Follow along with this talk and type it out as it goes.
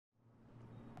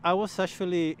I was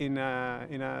actually in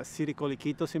a city called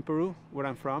Iquitos in Peru, where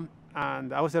I'm from.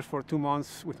 And I was there for 2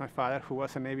 months with my father, who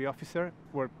was a Navy officer,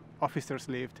 where officers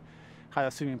lived, had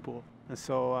a swimming pool. And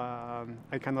so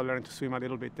I kind of learned to swim a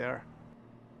little bit there.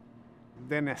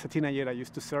 Then as a teenager, I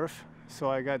used to surf.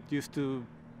 So I got used to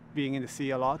being in the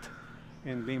sea a lot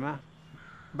in Lima.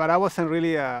 But I wasn't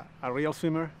really a real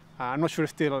swimmer. I'm not sure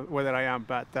still whether I am,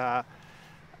 but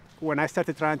when I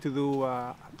started trying to do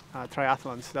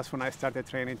triathlons, that's when I started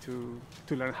training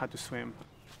to learn how to swim.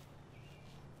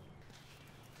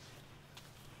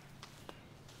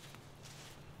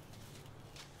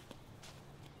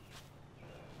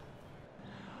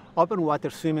 Open water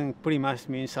swimming pretty much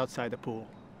means outside the pool.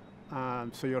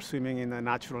 So you're swimming in a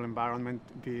natural environment,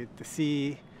 be it the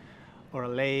sea, or a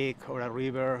lake, or a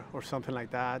river, or something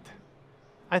like that.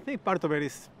 I think part of it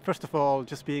is, first of all,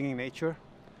 just being in nature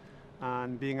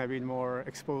and being a bit more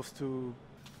exposed to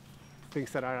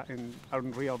things that are in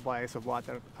real bodies of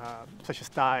water, such as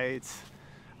tides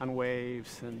and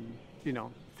waves and,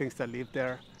 things that live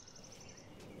there.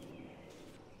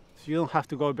 So you don't have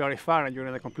to go very far and you're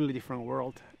in a completely different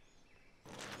world.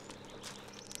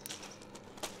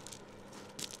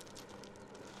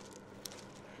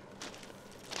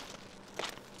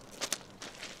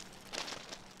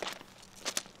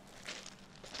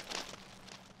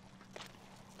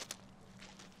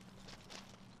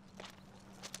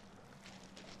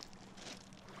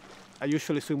 I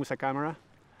usually swim with a camera,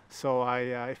 so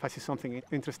if I see something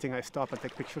interesting, I stop and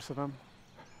take pictures of them,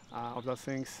 of those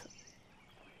things.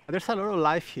 There's a lot of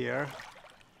life here.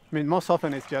 I mean, most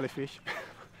often it's jellyfish,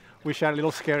 which are a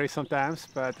little scary sometimes,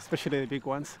 but especially the big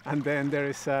ones. And then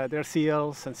there are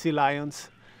seals and sea lions,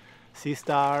 sea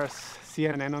stars, sea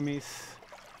anemones.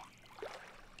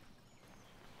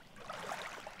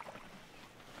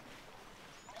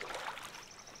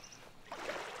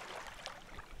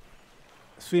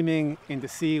 Swimming in the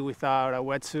sea without a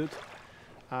wetsuit,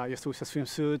 just with a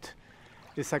swimsuit,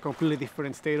 is a completely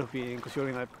different state of being because you're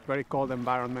in a very cold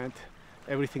environment.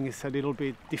 Everything is a little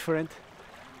bit different,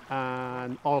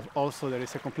 and also there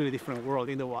is a completely different world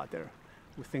in the water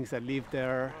with things that live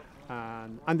there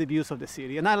and the views of the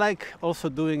city. And I like also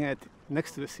doing it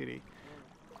next to the city.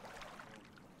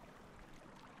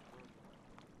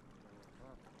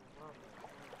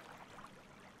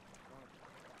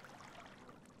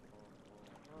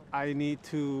 I need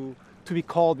to be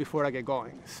cold before I get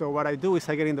going. So what I do is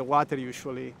I get in the water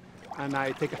usually, and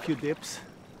I take a few dips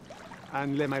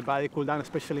and let my body cool down,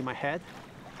 especially my head,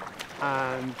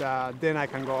 and then I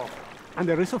can go. And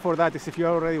the reason for that is if you're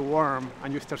already warm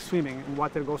and you start swimming and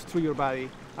water goes through your body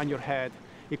and your head,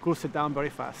 it cools it down very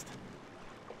fast.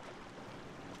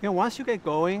 Once you get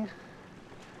going,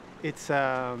 it's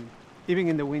even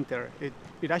in the winter, it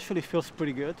actually feels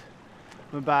pretty good.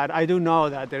 But I do know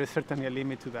that there is certainly a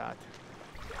limit to that.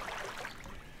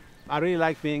 I really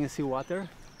like being in seawater.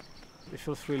 It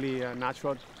feels really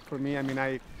natural for me. I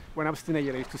mean, when I was a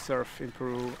teenager, I used to surf in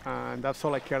Peru, and that's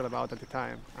all I cared about at the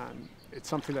time. And it's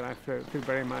something that I feel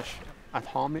very much at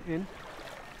home in.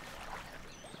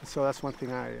 So that's one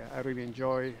thing I really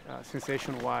enjoy,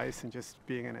 sensation-wise, and just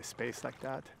being in a space like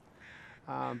that.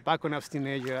 Back when I was a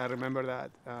teenager, I remember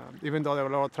that even though there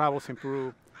were a lot of travels in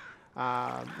Peru,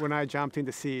 when I jumped in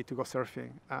the sea to go surfing,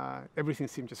 everything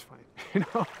seemed just fine.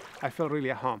 I felt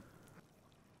really at home.